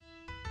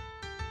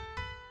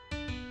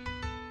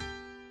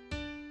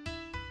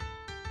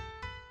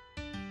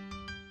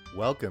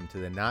Welcome to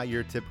the Not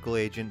Your Typical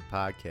Agent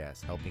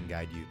podcast, helping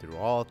guide you through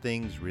all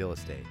things real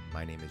estate.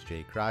 My name is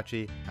Jay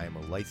Crotchy. I am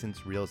a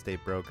licensed real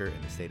estate broker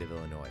in the state of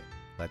Illinois.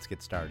 Let's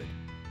get started.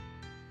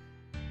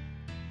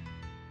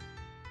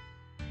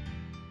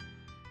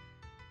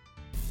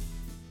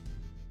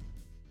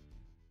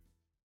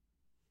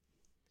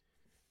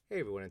 Hey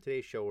everyone, on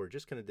today's show we're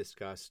just going to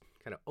discuss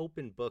kind of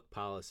open book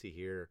policy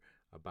here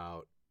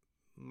about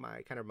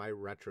my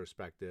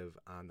retrospective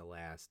on the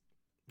last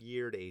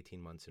year to 18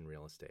 months in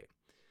real estate.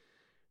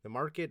 The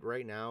market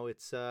right now,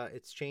 it's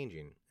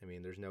changing. I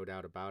mean, there's no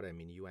doubt about it. I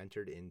mean, you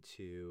entered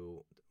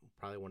into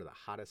probably one of the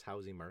hottest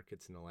housing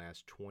markets in the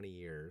last 20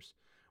 years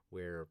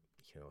where,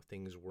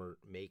 things weren't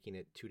making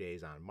it 2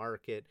 days on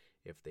market.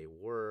 If they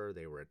were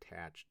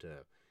attached to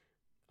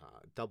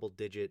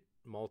double-digit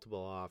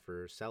multiple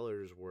offers.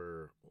 Sellers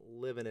were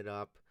living it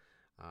up.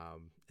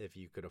 If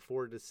you could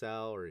afford to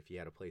sell or if you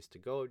had a place to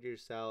go to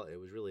sell, it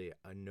was really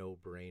a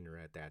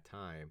no-brainer at that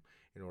time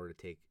in order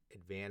to take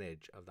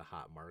advantage of the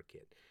hot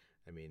market.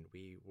 I mean,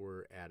 we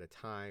were at a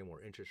time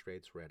where interest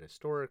rates were at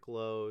historic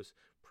lows,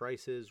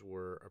 prices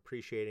were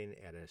appreciating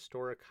at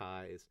historic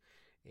highs,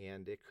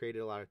 and it created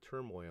a lot of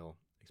turmoil,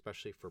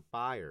 especially for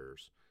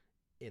buyers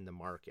in the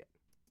market.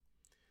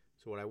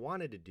 So what I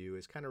wanted to do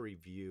is kind of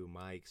review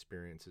my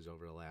experiences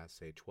over the last,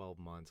 say, 12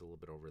 months, a little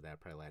bit over that,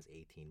 probably last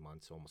 18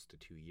 months, almost to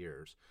 2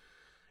 years,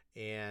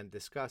 and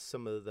discuss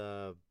some of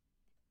the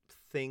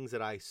things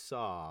that I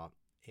saw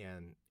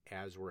and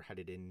as we're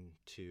headed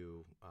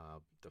into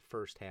the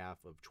first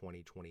half of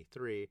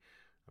 2023.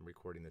 I'm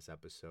recording this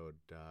episode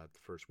the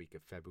first week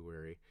of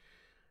February,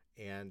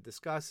 and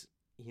discuss,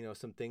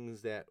 some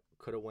things that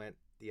could have went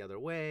the other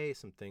way,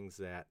 some things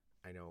that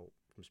I know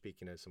from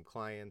speaking to some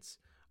clients,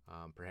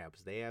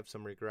 perhaps they have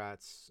some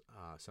regrets.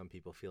 Some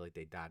people feel like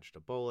they dodged a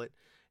bullet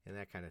and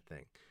that kind of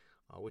thing,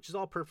 which is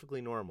all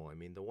perfectly normal. I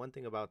mean, the one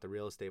thing about the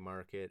real estate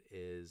market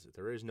is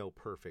there is no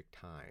perfect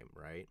time,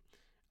 right?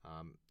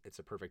 It's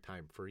a perfect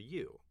time for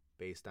you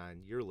based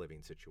on your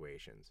living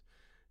situations.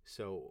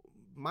 So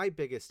my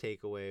biggest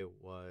takeaway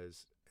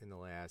was in the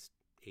last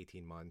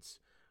 18 months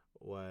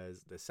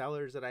was the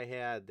sellers that I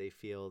had, they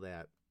feel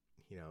that,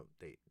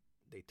 they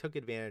took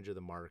advantage of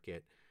the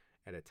market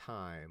at a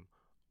time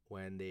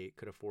when they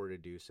could afford to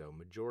do so.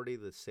 Majority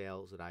of the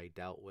sales that I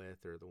dealt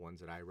with or the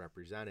ones that I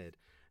represented,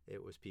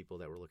 it was people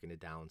that were looking to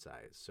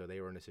downsize. So they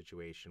were in a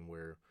situation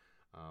where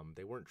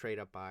they weren't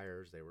trade-up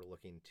buyers. They were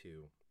looking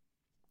to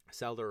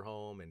sell their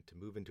home and to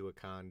move into a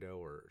condo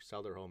or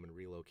sell their home and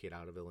relocate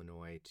out of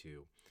Illinois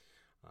to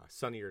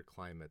sunnier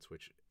climates,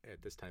 which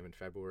at this time in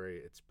February,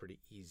 it's pretty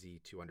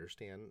easy to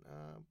understand,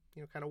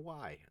 kind of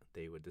why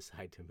they would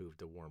decide to move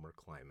to warmer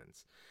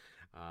climates.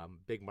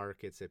 Big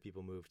markets that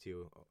people move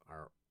to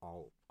are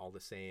all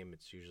the same.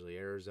 It's usually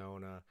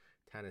Arizona,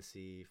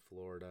 Tennessee,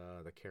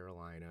 Florida, the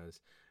Carolinas,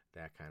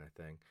 that kind of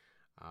thing.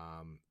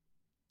 I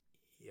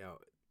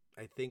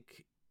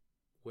think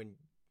when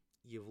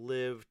you've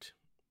lived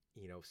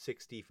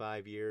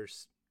 65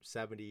 years,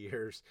 70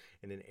 years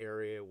in an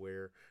area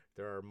where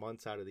there are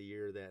months out of the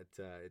year that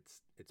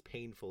it's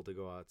painful to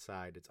go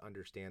outside. It's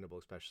understandable,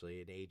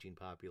 especially an aging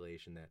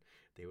population, that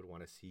they would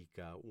want to seek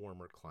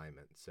warmer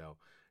climate. So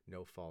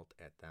no fault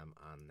at them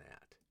on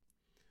that.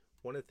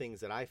 One of the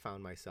things that I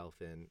found myself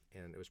in,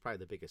 and it was probably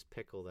the biggest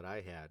pickle that I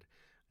had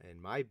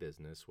in my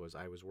business, was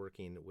I was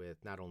working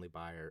with not only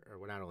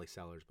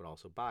sellers, but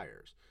also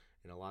buyers.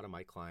 And a lot of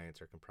my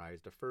clients are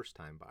comprised of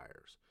first-time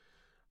buyers.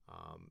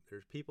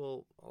 There's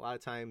people a lot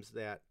of times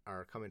that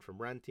are coming from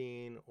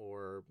renting,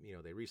 or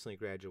they recently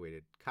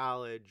graduated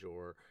college,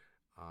 or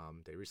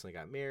they recently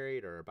got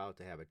married or about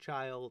to have a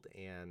child,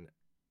 and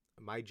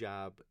my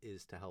job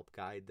is to help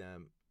guide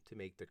them to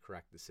make the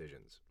correct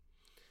decisions.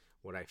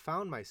 What I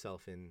found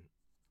myself in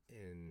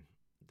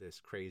this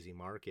crazy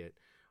market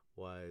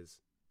was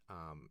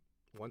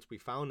once we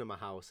found them a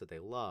house that they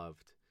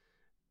loved,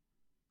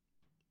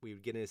 we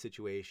would get in a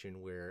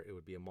situation where it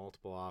would be a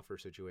multiple offer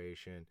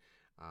situation.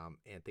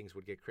 And things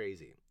would get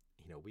crazy.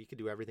 We could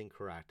do everything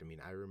correct. I mean,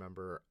 I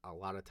remember a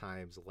lot of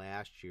times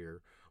last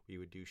year we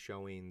would do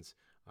showings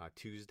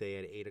Tuesday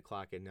at 8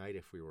 o'clock at night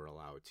if we were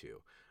allowed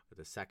to. But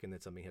the second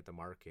that something hit the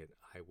market,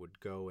 I would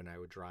go and I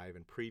would drive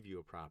and preview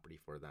a property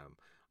for them.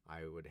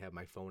 I would have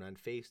my phone on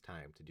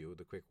FaceTime to do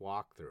the quick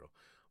walkthrough.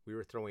 We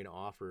were throwing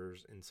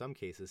offers, in some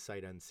cases,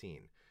 sight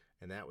unseen.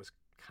 And that was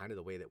kind of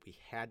the way that we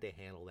had to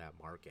handle that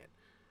market.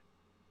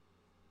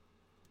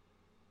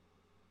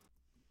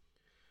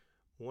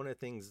 One of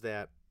the things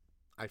that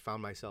I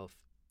found myself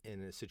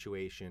in a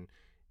situation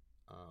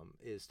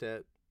is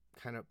to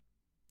kind of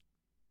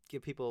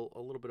give people a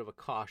little bit of a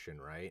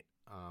caution, right,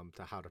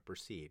 to how to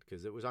proceed,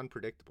 because it was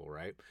unpredictable,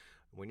 right?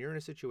 When you're in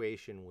a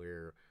situation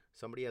where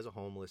somebody has a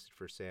home listed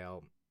for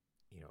sale,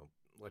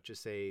 let's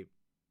just say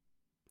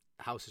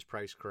the house is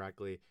priced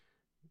correctly,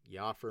 you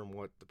offer them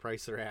what the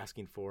price they're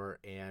asking for,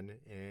 and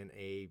in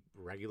a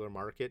regular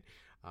market,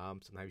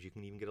 sometimes you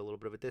can even get a little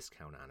bit of a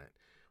discount on it.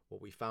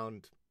 What we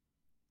found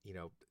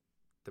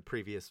the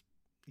previous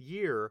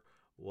year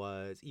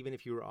was, even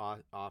if you were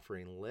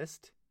offering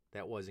list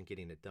that wasn't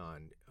getting it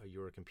done. You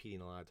were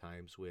competing a lot of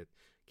times with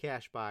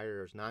cash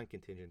buyers,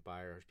 non-contingent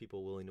buyers,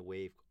 people willing to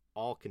waive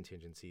all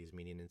contingencies,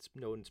 meaning it's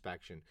no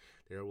inspection.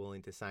 They're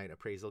willing to sign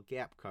appraisal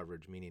gap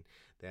coverage, meaning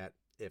that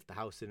if the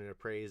house didn't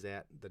appraise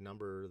at the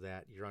number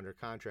that you're under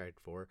contract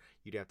for,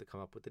 you'd have to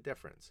come up with the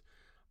difference.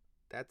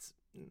 That's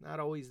not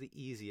always the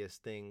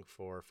easiest thing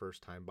for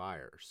first-time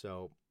buyers.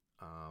 So,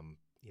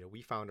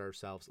 we found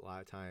ourselves a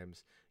lot of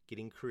times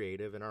getting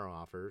creative in our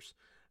offers,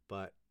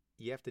 but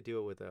you have to do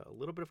it with a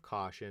little bit of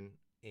caution,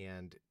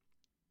 and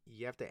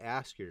you have to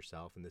ask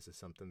yourself, and this is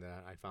something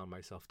that I found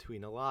myself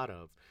doing a lot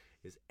of,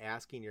 is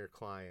asking your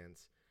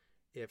clients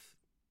if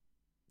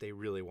they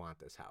really want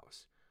this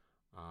house,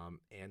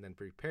 and then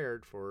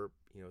prepared for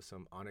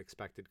some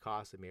unexpected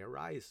costs that may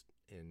arise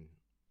in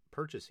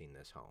purchasing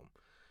this home.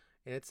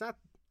 And it's not,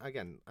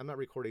 again, I'm not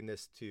recording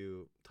this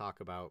to talk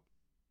about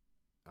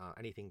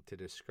anything to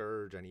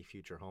discourage any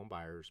future home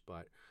buyers,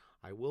 but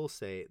I will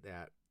say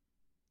that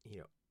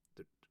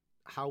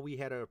how we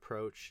had to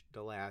approach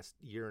the last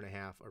year and a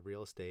half of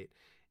real estate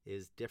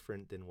is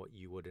different than what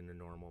you would in a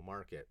normal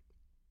market.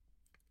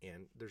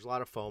 And there's a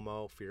lot of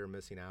FOMO, fear of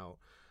missing out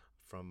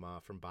from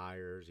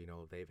buyers.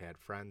 They've had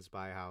friends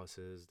buy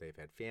houses, they've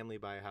had family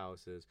buy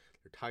houses,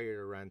 they're tired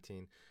of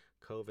renting,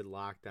 COVID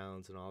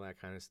lockdowns and all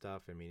that kind of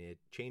stuff. I mean, it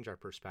changed our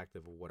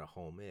perspective of what a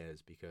home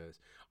is, because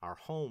our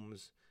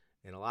homes,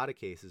 in a lot of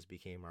cases,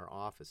 became our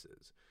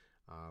offices.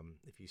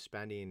 If you're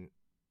spending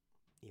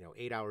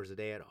 8 hours a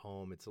day at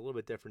home, it's a little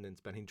bit different than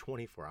spending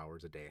 24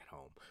 hours a day at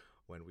home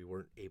when we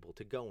weren't able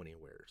to go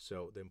anywhere.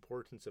 So the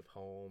importance of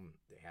home,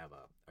 to have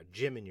a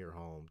gym in your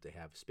home, to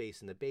have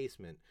space in the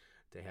basement,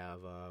 to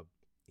have a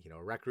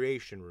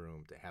recreation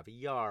room, to have a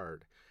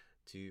yard,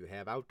 to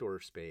have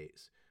outdoor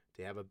space,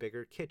 to have a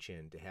bigger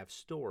kitchen, to have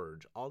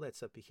storage, all that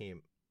stuff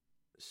became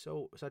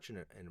such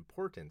an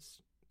importance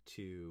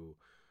to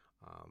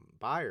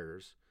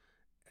buyers,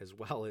 as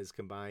well as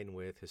combined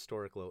with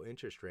historic low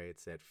interest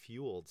rates that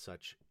fueled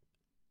such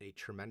a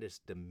tremendous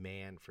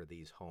demand for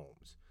these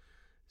homes.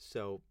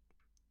 So,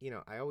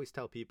 I always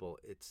tell people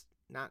it's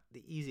not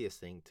the easiest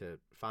thing to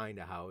find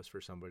a house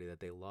for somebody that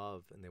they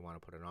love and they want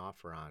to put an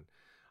offer on.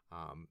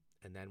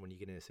 And then when you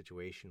get in a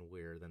situation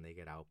where then they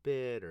get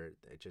outbid, or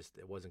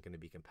it wasn't going to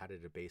be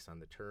competitive based on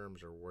the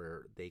terms or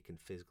where they can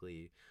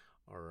physically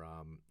or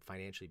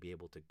financially be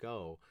able to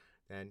go,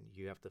 then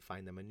you have to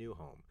find them a new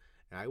home.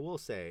 And I will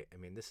say,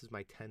 this is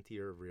my 10th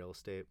year of real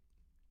estate.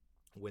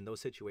 When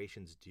those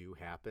situations do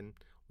happen,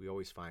 we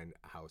always find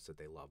a house that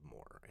they love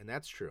more. And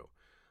that's true.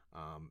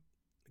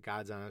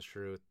 God's honest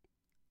truth.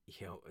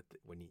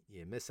 When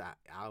you miss out,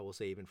 I will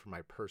say, even from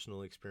my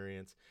personal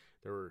experience,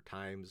 there were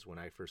times when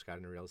I first got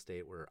into real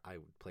estate where I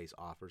would place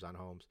offers on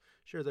homes.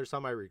 Sure, there's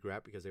some I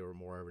regret because they were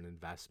more of an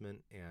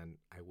investment, and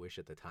I wish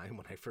at the time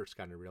when I first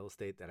got into real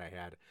estate that I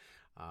had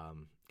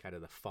kind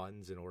of the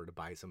funds in order to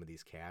buy some of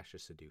these cash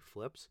just to do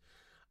flips.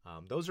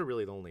 Those are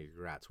really the only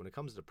regrets. When it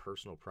comes to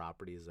personal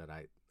properties that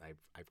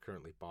I've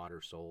currently bought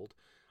or sold,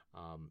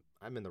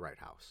 I'm in the right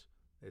house.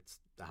 It's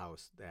the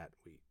house that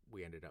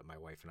we ended up, my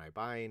wife and I,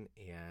 buying,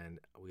 and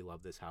we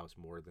love this house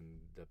more than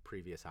the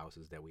previous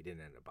houses that we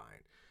didn't end up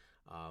buying.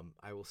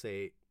 I will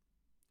say,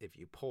 if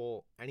you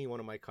poll any one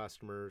of my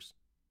customers,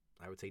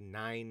 I would say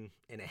 9.5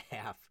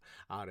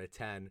 out of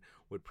 10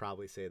 would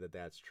probably say that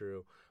that's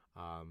true.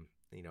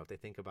 If they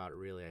think about it,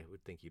 really, I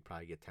would think you'd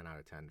probably get 10 out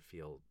of 10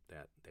 feel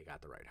that they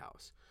got the right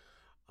house.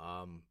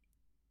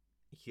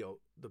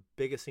 The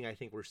biggest thing I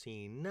think we're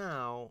seeing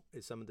now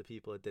is some of the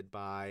people that did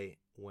buy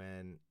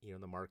when,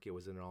 the market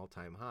was in an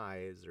all-time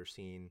high, is they're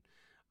seeing,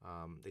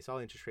 they saw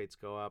interest rates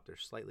go up. They're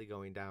slightly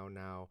going down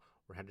now.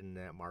 We're heading in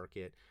that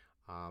market.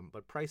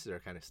 But prices are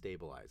kind of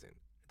stabilizing.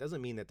 It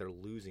doesn't mean that they're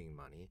losing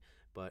money,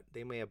 but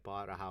they may have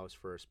bought a house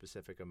for a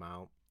specific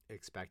amount,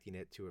 expecting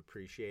it to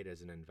appreciate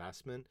as an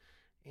investment.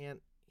 And,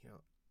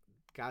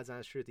 God's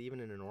honest truth, even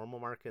in a normal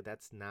market,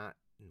 that's not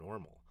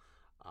normal.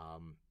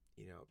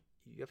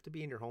 You have to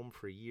be in your home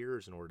for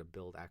years in order to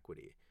build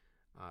equity.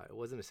 It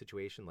wasn't a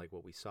situation like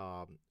what we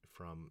saw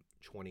from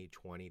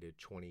 2020 to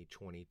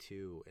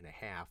 2022 and a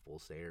half, we'll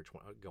say, or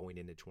going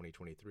into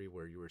 2023,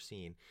 where you were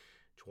seeing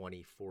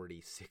 20,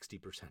 40,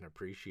 60%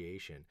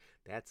 appreciation.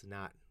 That's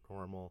not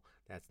normal.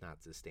 That's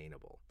not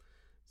sustainable.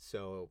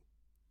 So,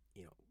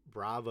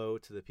 bravo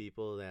to the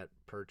people that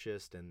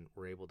purchased and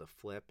were able to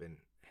flip and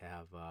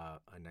have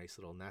a nice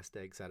little nest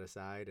egg set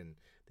aside, and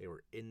they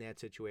were in that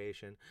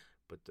situation.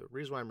 But the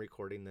reason why I'm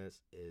recording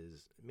this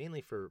is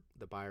mainly for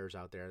the buyers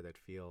out there that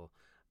feel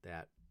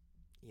that,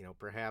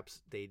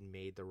 perhaps they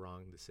made the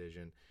wrong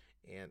decision.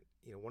 And,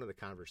 one of the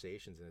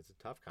conversations, and it's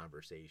a tough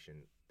conversation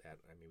that,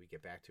 we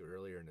get back to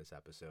earlier in this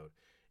episode,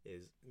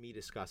 is me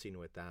discussing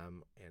with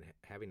them and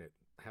having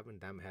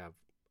them have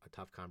a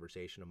tough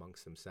conversation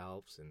amongst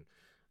themselves and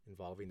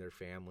involving their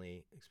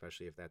family,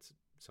 especially if that's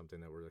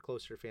something that we're the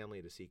closer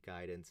family, to seek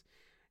guidance.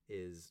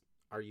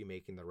 Are you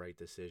making the right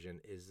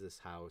decision? Is this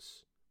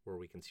house where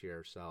we can see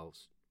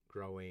ourselves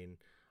growing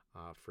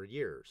for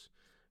years?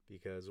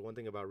 Because one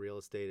thing about real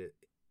estate,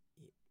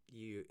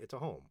 it's a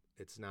home.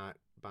 It's not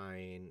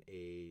buying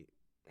a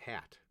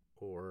hat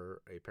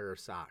or a pair of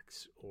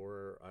socks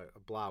or a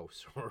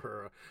blouse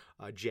or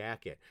a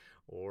jacket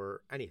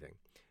or anything.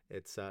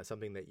 It's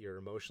something that you're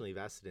emotionally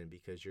vested in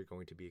because you're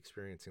going to be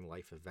experiencing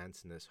life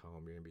events in this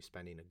home. You're going to be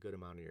spending a good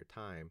amount of your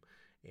time,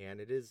 and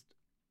it is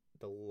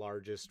the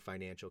largest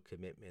financial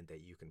commitment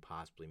that you can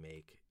possibly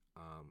make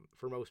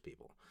for most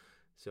people.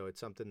 So it's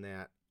something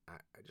that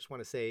I just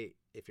want to say,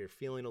 if you're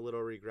feeling a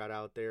little regret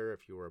out there,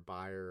 if you were a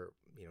buyer,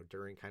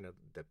 during kind of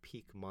the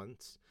peak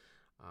months,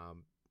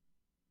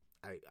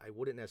 I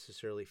wouldn't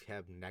necessarily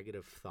have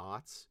negative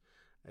thoughts,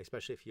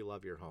 especially if you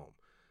love your home.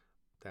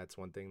 That's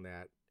one thing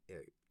that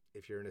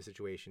if you're in a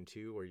situation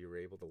too where you were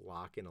able to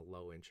lock in a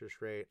low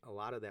interest rate, a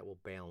lot of that will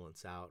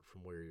balance out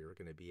from where you're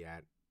going to be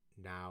at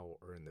now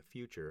or in the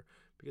future,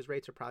 because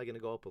rates are probably going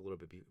to go up a little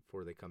bit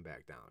before they come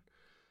back down.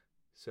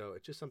 So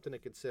it's just something to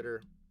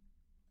consider.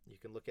 You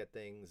can look at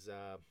things,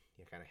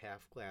 kind of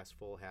half glass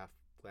full, half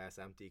glass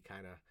empty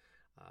kind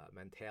of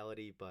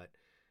mentality, but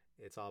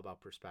it's all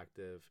about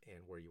perspective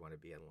and where you want to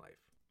be in life.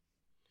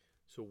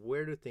 So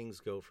where do things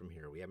go from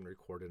here? We haven't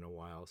recorded in a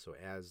while, so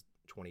as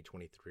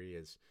 2023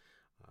 is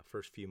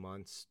first few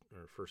months,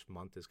 or first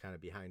month is kind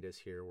of behind us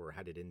here, we're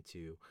headed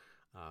into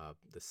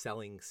the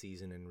selling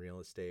season in real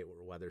estate,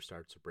 where weather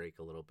starts to break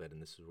a little bit,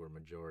 and this is where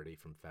majority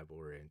from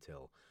February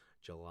until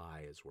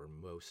July is where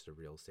most of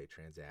real estate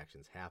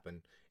transactions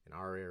happen in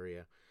our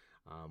area.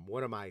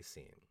 What am I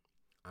seeing?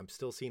 I'm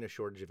still seeing a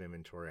shortage of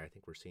inventory. I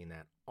think we're seeing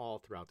that all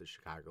throughout the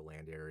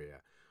Chicagoland area.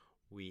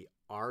 We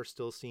are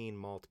still seeing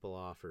multiple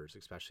offers,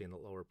 especially in the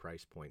lower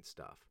price point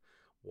stuff.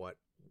 What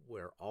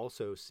we're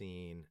also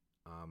seeing,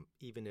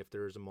 even if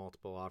there's a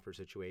multiple offer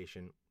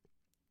situation,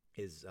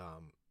 is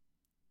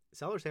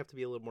sellers have to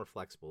be a little more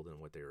flexible than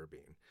what they were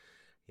being.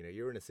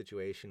 You're in a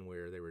situation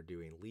where they were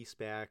doing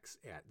leasebacks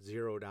at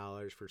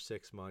 $0 for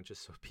 6 months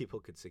just so people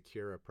could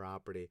secure a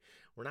property.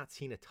 We're not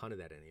seeing a ton of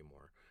that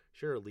anymore.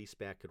 Sure, a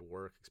leaseback could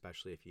work,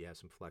 especially if you have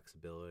some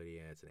flexibility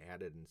and it's an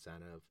added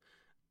incentive.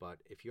 But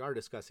if you are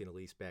discussing a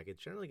leaseback,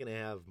 it's generally going to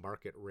have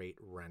market rate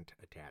rent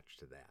attached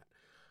to that.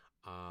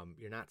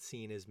 You're not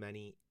seeing as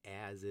many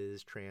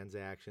as-is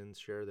transactions.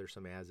 Sure, there's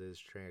some as-is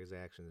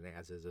transactions, and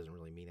as-is doesn't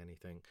really mean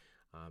anything.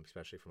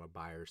 Especially from a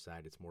buyer's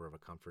side, it's more of a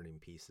comforting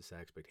piece to set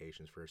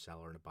expectations for a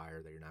seller and a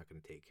buyer that you're not going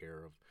to take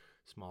care of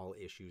small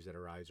issues that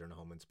arise during a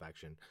home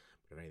inspection.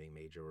 But if anything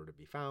major were to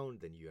be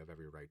found, then you have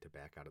every right to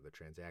back out of the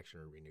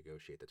transaction or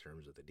renegotiate the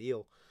terms of the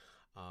deal.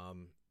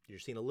 You're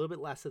seeing a little bit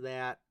less of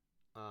that.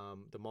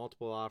 The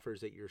multiple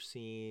offers that you're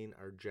seeing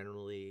are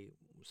generally,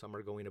 some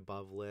are going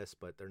above list,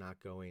 but they're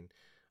not going,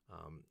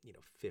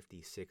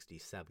 $50,000,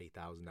 $60,000,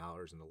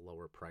 $70,000 in the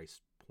lower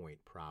price point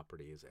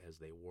properties as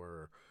they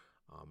were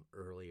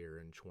earlier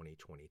in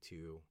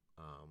 2022,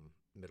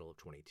 middle of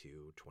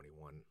 22,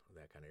 21,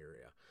 that kind of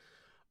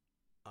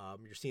area.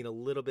 You're seeing a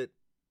little bit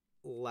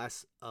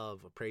less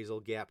of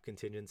appraisal gap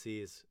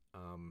contingencies.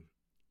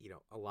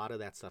 A lot of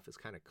that stuff is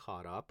kind of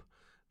caught up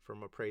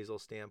from appraisal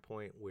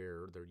standpoint,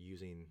 where they're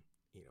using,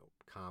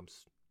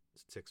 comps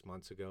 6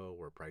 months ago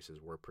where prices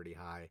were pretty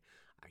high.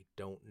 I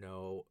don't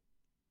know,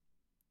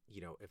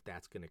 if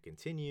that's going to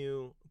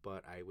continue,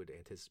 but I would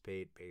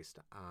anticipate, based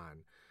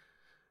on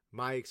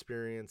my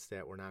experience,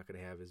 that we're not going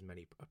to have as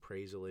many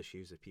appraisal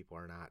issues if people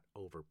are not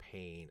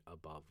overpaying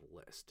above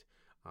list.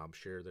 I'm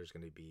sure there's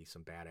going to be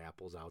some bad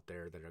apples out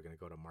there that are going to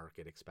go to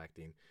market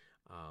expecting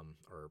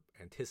or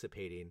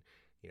anticipating,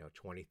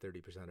 20,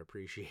 30%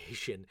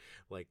 appreciation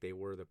like they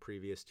were the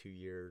previous 2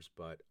 years.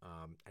 But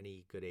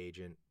any good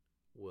agent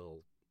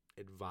will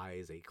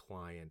advise a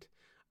client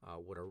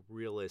what a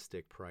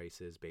realistic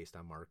price is based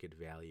on market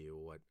value,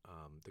 what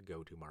the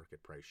go-to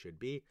market price should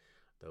be.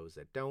 Those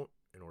that don't,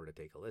 in order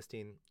to take a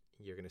listing,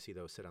 you're going to see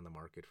those sit on the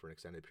market for an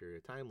extended period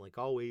of time, like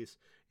always,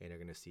 and you're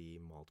going to see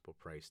multiple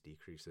price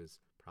decreases,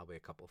 probably a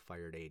couple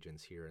fired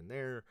agents here and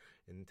there,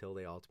 until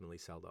they ultimately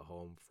sell the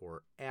home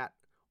for at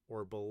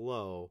or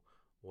below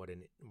what a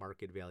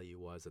market value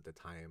was at the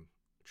time,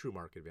 true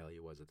market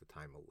value was at the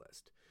time of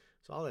list.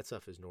 So all that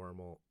stuff is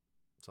normal.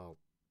 It's all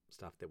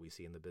stuff that we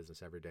see in the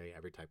business every day,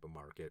 every type of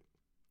market,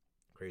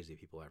 crazy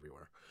people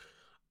everywhere.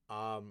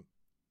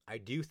 I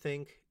do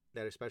think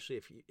that, especially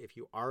if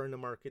you are in the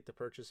market to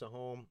purchase a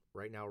home,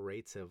 right now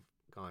rates have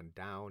gone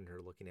down.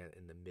 You're looking at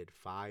in the mid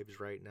fives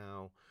right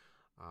now.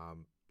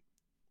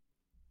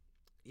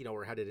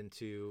 We're headed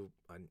into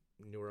a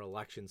newer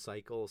election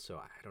cycle, so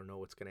I don't know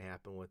what's going to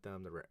happen with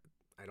them.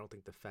 I don't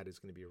think the Fed is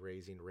going to be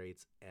raising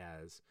rates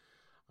as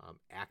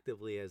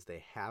actively as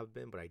they have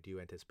been, but I do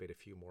anticipate a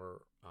few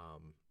more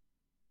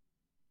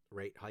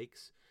rate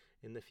hikes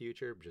in the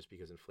future, just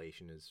because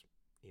inflation is,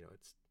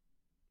 it's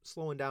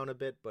slowing down a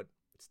bit, but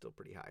it's still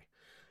pretty high.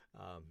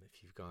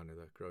 If you've gone to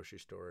the grocery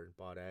store and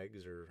bought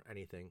eggs or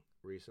anything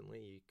recently,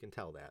 you can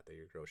tell that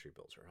your grocery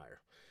bills are higher.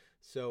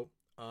 So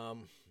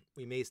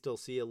we may still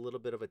see a little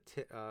bit of a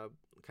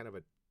kind of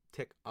a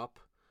tick up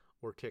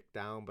or tick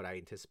down, but I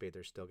anticipate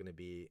they're still going to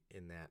be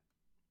in that,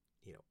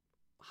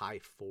 high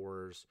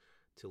fours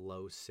to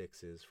low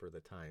sixes for the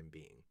time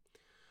being.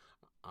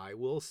 I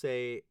will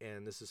say,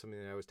 and this is something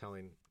that I was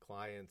telling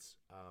clients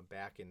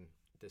back in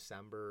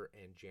December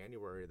and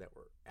January that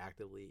we're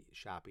actively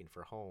shopping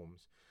for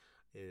homes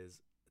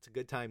is it's a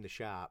good time to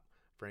shop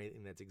for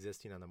anything that's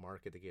existing on the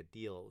market to get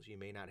deals. You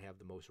may not have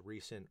the most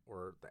recent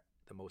or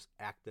the most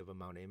active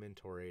amount of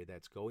inventory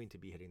that's going to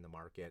be hitting the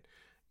market.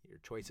 Your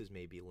choices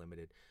may be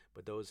limited,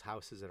 but those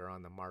houses that are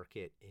on the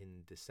market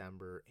in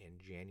December and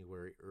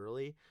January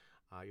early,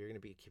 you're going to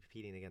be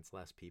competing against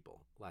less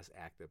people, less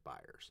active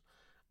buyers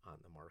on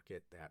the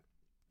market that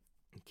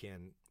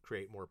can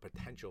create more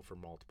potential for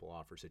multiple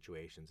offer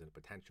situations and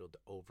potential to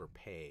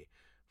overpay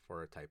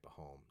for a type of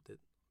home. The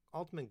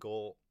ultimate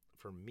goal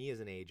for me as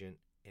an agent,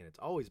 and it's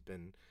always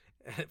been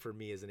for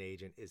me as an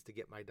agent, is to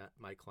get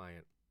my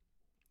client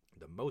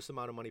the most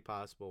amount of money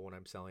possible when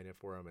I'm selling it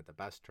for them at the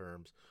best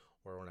terms,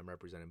 or when I'm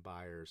representing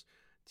buyers,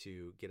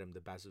 to get them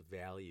the best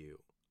value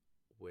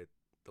with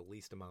the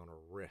least amount of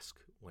risk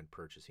when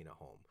purchasing a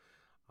home.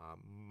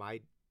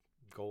 My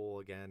goal,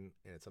 again,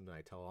 and it's something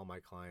I tell all my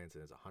clients,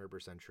 and it's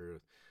 100%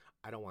 truth,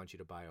 I don't want you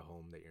to buy a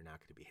home that you're not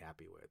going to be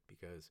happy with,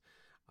 because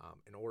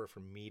in order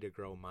for me to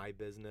grow my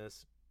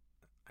business,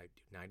 I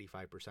do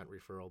 95%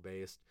 referral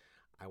based.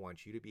 I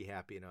want you to be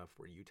happy enough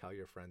where you tell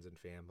your friends and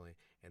family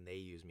and they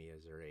use me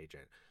as their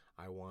agent.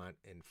 I want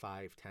in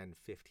 5, 10,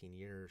 15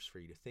 years for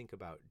you to think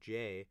about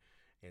Jay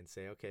and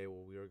say, okay,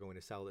 well, we are going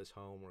to sell this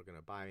home. We're going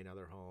to buy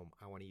another home.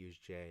 I want to use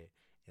Jay.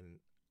 And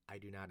I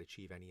do not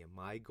achieve any of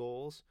my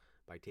goals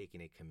by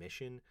taking a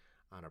commission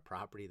on a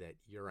property that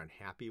you're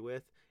unhappy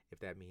with, if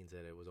that means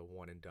that it was a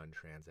one and done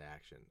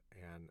transaction.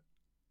 And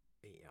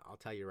I'll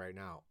tell you right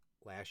now,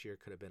 last year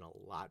could have been a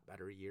lot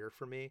better year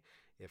for me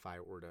if I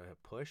were to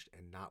have pushed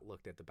and not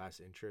looked at the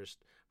best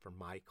interest for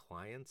my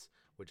clients,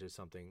 which is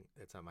something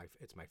that's not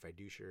it's my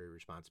fiduciary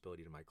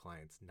responsibility to my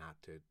clients not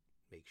to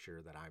make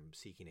sure that I'm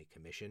seeking a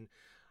commission.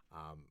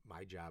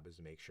 My job is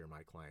to make sure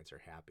my clients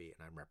are happy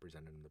and I'm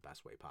representing them the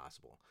best way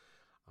possible.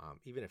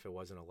 Even if it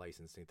wasn't a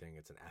licensing thing,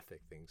 it's an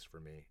ethic thing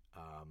for me.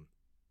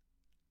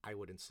 I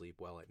wouldn't sleep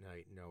well at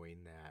night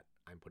knowing that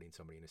I'm putting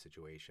somebody in a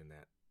situation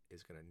that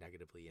is going to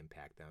negatively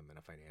impact them on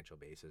a financial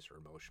basis or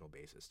emotional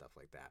basis, stuff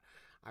like that.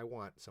 I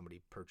want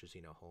somebody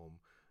purchasing a home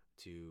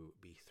to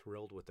be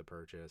thrilled with the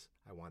purchase.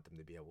 I want them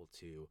to be able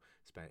to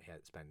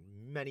spend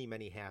many,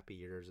 many happy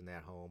years in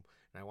that home.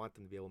 And I want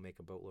them to be able to make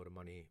a boatload of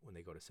money when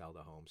they go to sell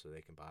the home so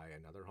they can buy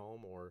another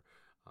home, or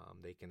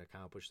they can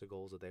accomplish the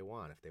goals that they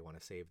want. If they want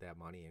to save that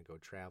money and go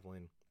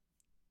traveling,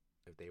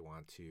 if they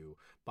want to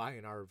buy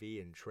an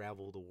RV and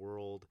travel the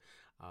world,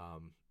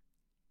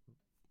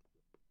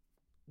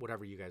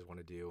 whatever you guys want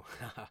to do,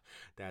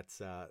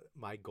 that's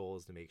my goal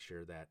is to make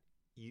sure that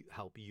you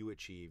help you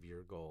achieve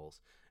your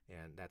goals.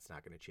 And that's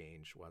not going to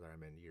change whether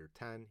I'm in year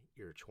 10,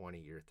 year 20,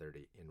 year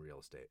 30 in real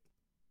estate.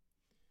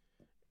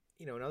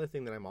 Another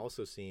thing that I'm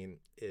also seeing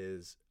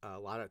is a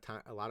lot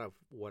of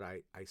what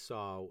I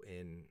saw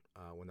in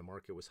when the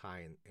market was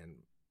high and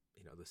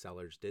the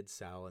sellers did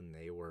sell and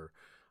they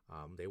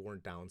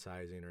weren't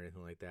downsizing or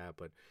anything like that,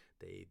 but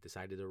they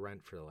decided to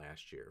rent for the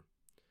last year.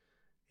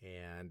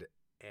 And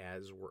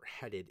as we're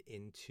headed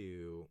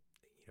into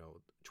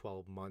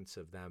 12 months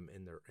of them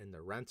in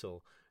their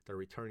rental, they're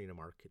returning to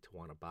market to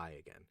want to buy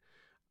again.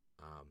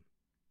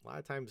 A lot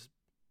of times,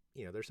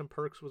 there's some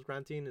perks with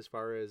renting as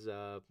far as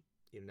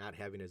not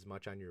having as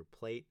much on your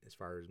plate as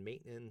far as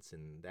maintenance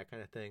and that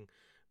kind of thing,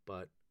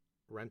 but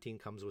renting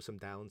comes with some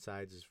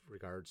downsides as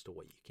regards to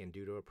what you can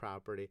do to a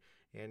property.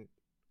 And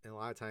a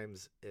lot of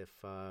times, if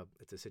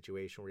it's a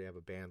situation where you have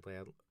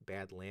a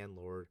bad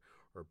landlord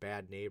or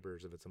bad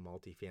neighbors, if it's a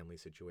multifamily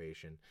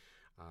situation,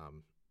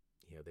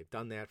 they've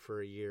done that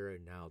for a year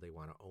and now they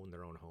want to own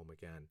their own home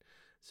again.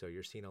 So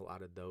you're seeing a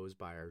lot of those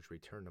buyers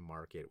return to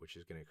market, which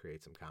is going to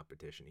create some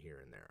competition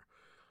here and there.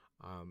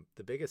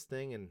 The biggest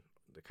thing, and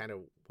the kind of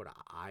what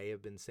I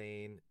have been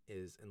saying,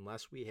 is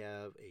unless we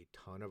have a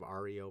ton of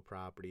REO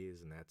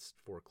properties, and that's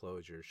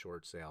foreclosures,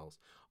 short sales,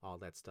 all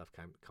that stuff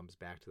comes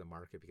back to the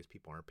market because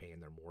people aren't paying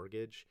their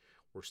mortgage,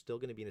 we're still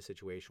going to be in a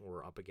situation where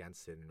we're up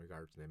against it in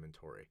regards to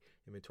inventory.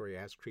 Inventory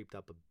has creeped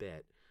up a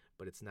bit,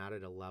 but it's not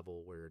at a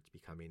level where it's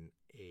becoming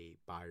a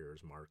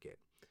buyer's market.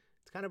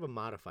 It's kind of a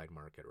modified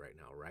market right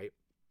now, right?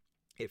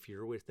 If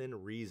you're within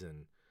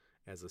reason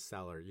as a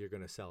seller, you're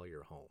going to sell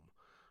your home.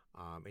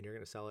 And you're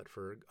going to sell it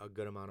for a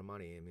good amount of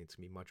money. I mean, it's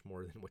going to be much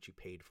more than what you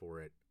paid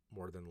for it,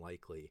 more than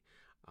likely,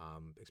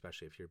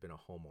 especially if you've been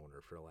a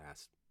homeowner for the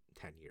last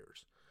 10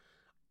 years.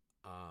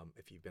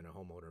 If you've been a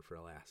homeowner for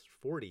the last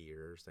 40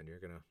 years, then you're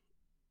going to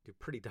do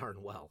pretty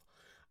darn well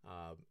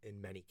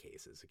in many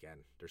cases. Again,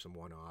 there's some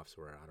one-offs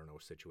where, I don't know,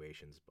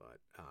 situations, but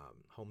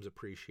homes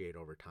appreciate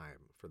over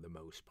time for the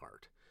most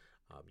part.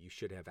 You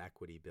should have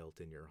equity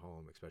built in your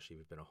home, especially if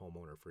you've been a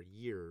homeowner for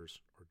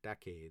years or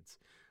decades,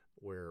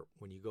 where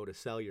when you go to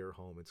sell your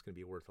home, it's going to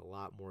be worth a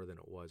lot more than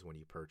it was when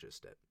you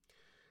purchased it.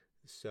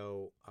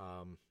 So,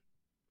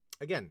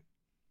 again,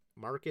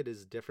 market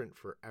is different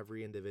for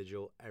every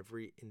individual.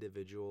 Every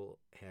individual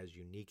has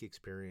unique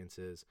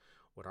experiences.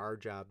 What our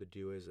job to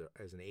do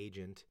as an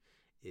agent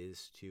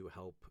is to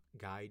help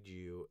guide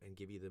you and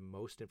give you the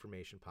most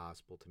information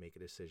possible to make a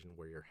decision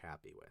where you're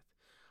happy with.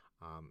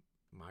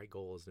 My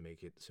goal is to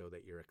make it so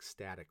that you're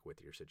ecstatic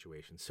with your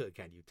situation. So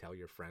again, you tell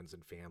your friends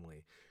and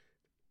family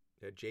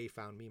that Jay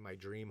found me my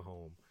dream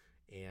home,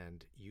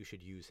 and you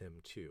should use him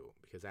too,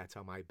 because that's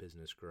how my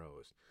business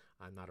grows.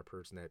 I'm not a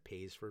person that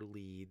pays for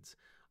leads.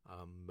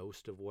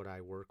 Most of what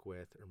I work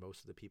with, or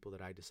most of the people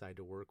that I decide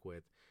to work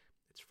with,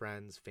 it's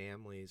friends,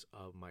 families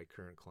of my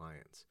current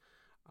clients.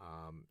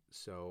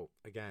 So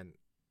again,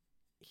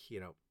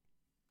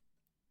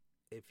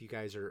 if you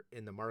guys are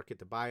in the market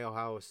to buy a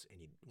house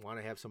and you want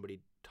to have somebody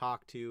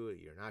talk to,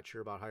 you're not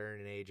sure about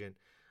hiring an agent,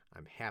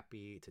 I'm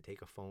happy to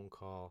take a phone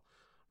call,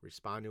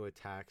 respond to a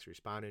text,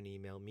 respond to an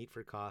email, meet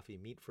for coffee,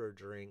 meet for a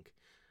drink,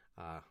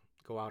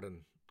 go out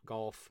and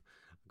golf,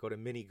 go to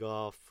mini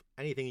golf,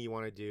 anything you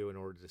want to do in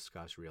order to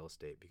discuss real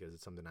estate, because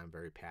it's something I'm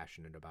very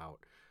passionate about,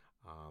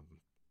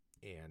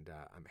 and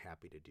I'm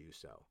happy to do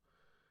so.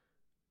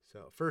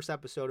 So first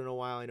episode in a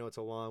while. I know it's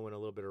a long one, a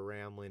little bit of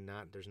rambling.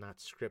 There's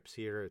not scripts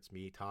here. It's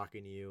me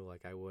talking to you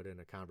like I would in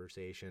a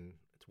conversation.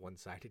 It's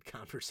one-sided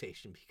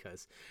conversation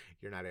because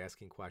you're not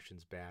asking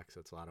questions back.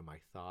 So it's a lot of my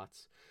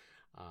thoughts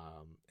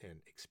and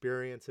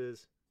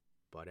experiences.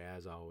 But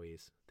as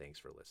always, thanks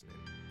for listening.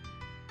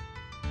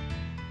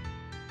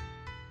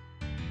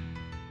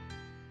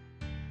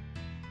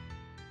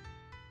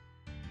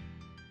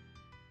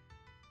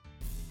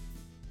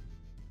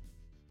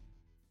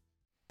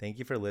 Thank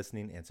you for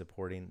listening and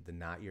supporting the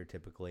Not Your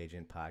Typical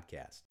Agent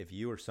podcast. If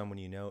you or someone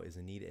you know is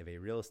in need of a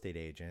real estate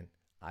agent,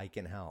 I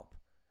can help.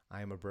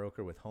 I am a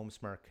broker with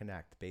HomeSmart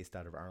Connect based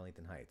out of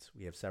Arlington Heights.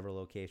 We have several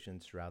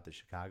locations throughout the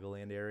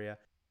Chicagoland area,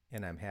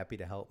 and I'm happy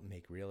to help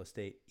make real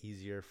estate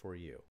easier for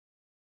you.